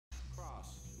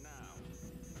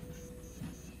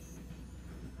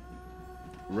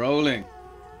Rolling.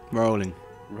 Rolling.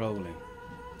 Rolling.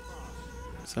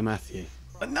 So Matthew,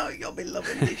 I know you'll be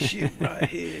loving this shit right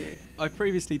here. I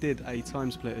previously did a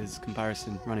TimeSplitters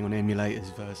comparison running on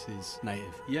emulators versus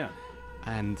native. Yeah.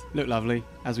 And looked lovely.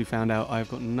 As we found out, I've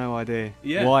got no idea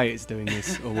Yeah. why it's doing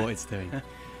this or what it's doing.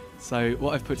 So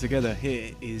what I've put together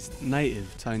here is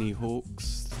native Tony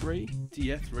Hawk's 3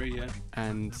 Yeah, 3, yeah.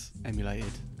 and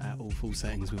emulated at all full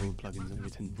settings with all the plugins and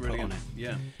everything put Brilliant. on it.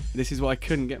 Yeah. This is what I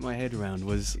couldn't get my head around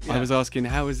was Yeah. I was asking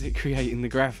how is it creating the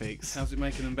graphics? How's it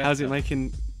making them better? How's it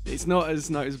making... It's not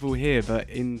as noticeable here, but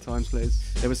in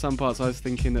TimeSplitters, there were some parts I was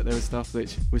thinking that there was stuff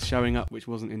which was showing up which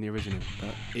wasn't in the original,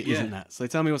 but it Yeah. isn't that. So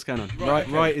tell me what's going on. Right,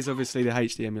 okay. Right is obviously the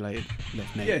HD emulated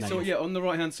left Yeah, native. so yeah, on the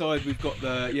right hand side we've got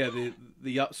the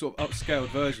sort of upscaled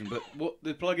version, but what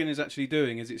the plugin is actually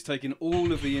doing is it's taking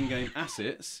all of the in-game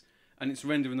assets and it's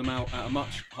rendering them out at a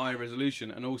much higher resolution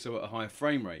and also at a higher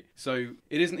frame rate. So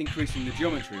it isn't increasing the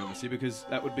geometry, obviously, because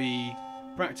that would be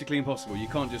practically impossible. You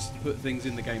can't just put things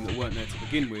in the game that weren't there to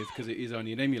begin with because it is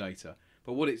only an emulator.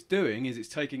 But what it's doing is it's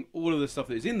taking all of the stuff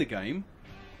that is in the game,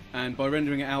 and by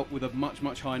rendering it out with a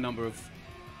much higher number of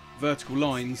vertical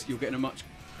lines, you're getting a much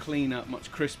cleaner,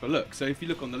 much crisper look. So if you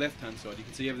look on the left-hand side, you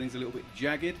can see everything's a little bit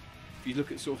jagged. If you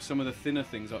look at sort of some of the thinner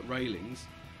things like railings,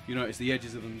 you notice the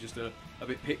edges of them just a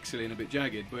bit pixely and a bit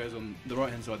jagged, whereas on the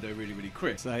right-hand side they're really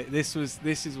crisp. So this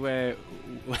is where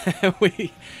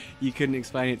you couldn't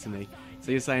explain it to me. So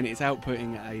you're saying it's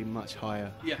outputting at a much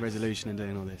higher resolution and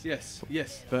doing all this? Yes,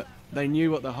 yes. But they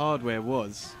knew what the hardware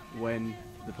was when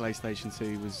the PlayStation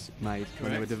 2 was made,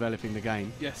 when they were developing the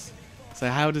game. Yes. So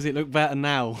how does it look better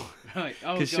now? Right.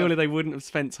 Oh, Because surely they wouldn't have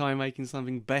spent time making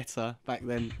something better back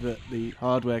then that the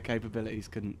hardware capabilities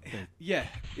couldn't do. Yeah,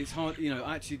 it's hard. You know,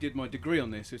 I actually did my degree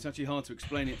on this, so it's actually hard to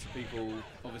explain it to people,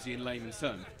 obviously in layman's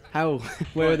terms. How?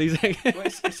 Where are these? Well,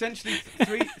 it's essentially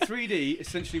 3D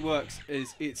essentially works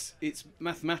as it's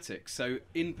mathematics. So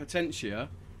in potentia,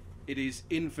 it is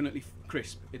infinitely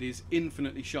crisp. It is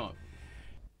infinitely sharp.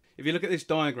 If you look at this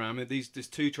diagram, there's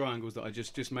two triangles that I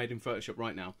just made in Photoshop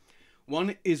right now.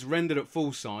 One is rendered at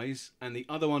full size, and the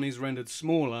other one is rendered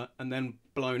smaller and then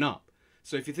blown up.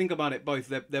 So if you think about it,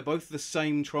 they're both the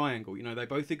same triangle. You know, they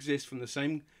both exist from the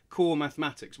same core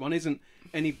mathematics. One isn't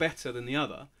any better than the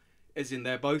other, as in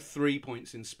they're both 3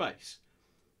 points in space.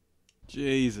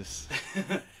 Jesus.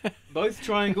 Both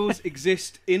triangles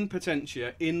exist in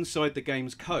potentia inside the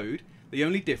game's code. The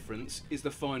only difference is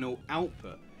the final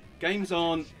output. Games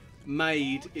aren't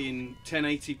made in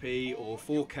 1080p or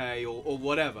 4K or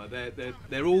whatever.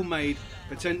 They're all made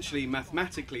potentially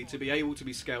mathematically to be able to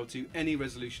be scaled to any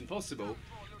resolution possible.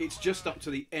 It's just up to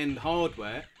the end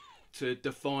hardware to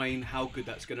define how good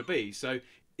that's going to be. So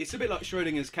it's a bit like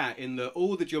Schrodinger's cat in that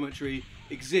all the geometry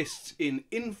exists in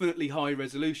infinitely high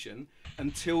resolution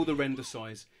until the render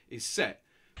size is set.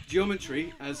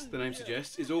 Geometry, as the name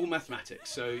suggests, is all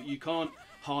mathematics. So you can't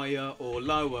higher or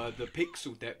lower the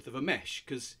pixel depth of a mesh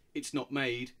because it's not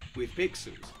made with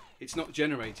pixels. It's not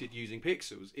generated using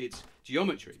pixels. It's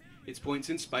geometry. It's points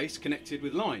in space connected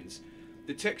with lines.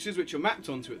 The textures which are mapped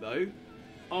onto it, though,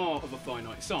 are of a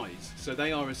finite size. So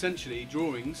they are essentially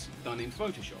drawings done in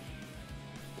Photoshop.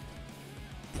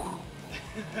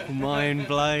 Mind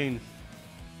blown.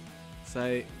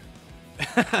 So,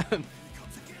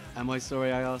 am I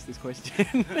sorry I asked this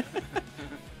question?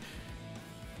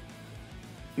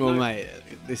 Well, No. mate,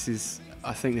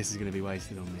 I think this is going to be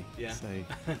wasted on me. Yeah. So,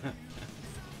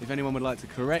 if anyone would like to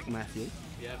correct Matthew.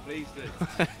 Yeah, please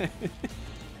do.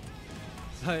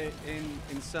 So,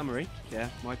 in summary, yeah,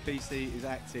 my PC is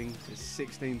acting as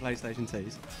 16 PlayStation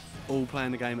 2s, all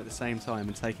playing the game at the same time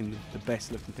and taking the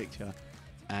best looking picture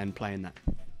and playing that.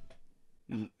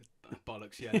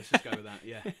 Bollocks, yeah, let's just go with that,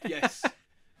 yeah. Yes.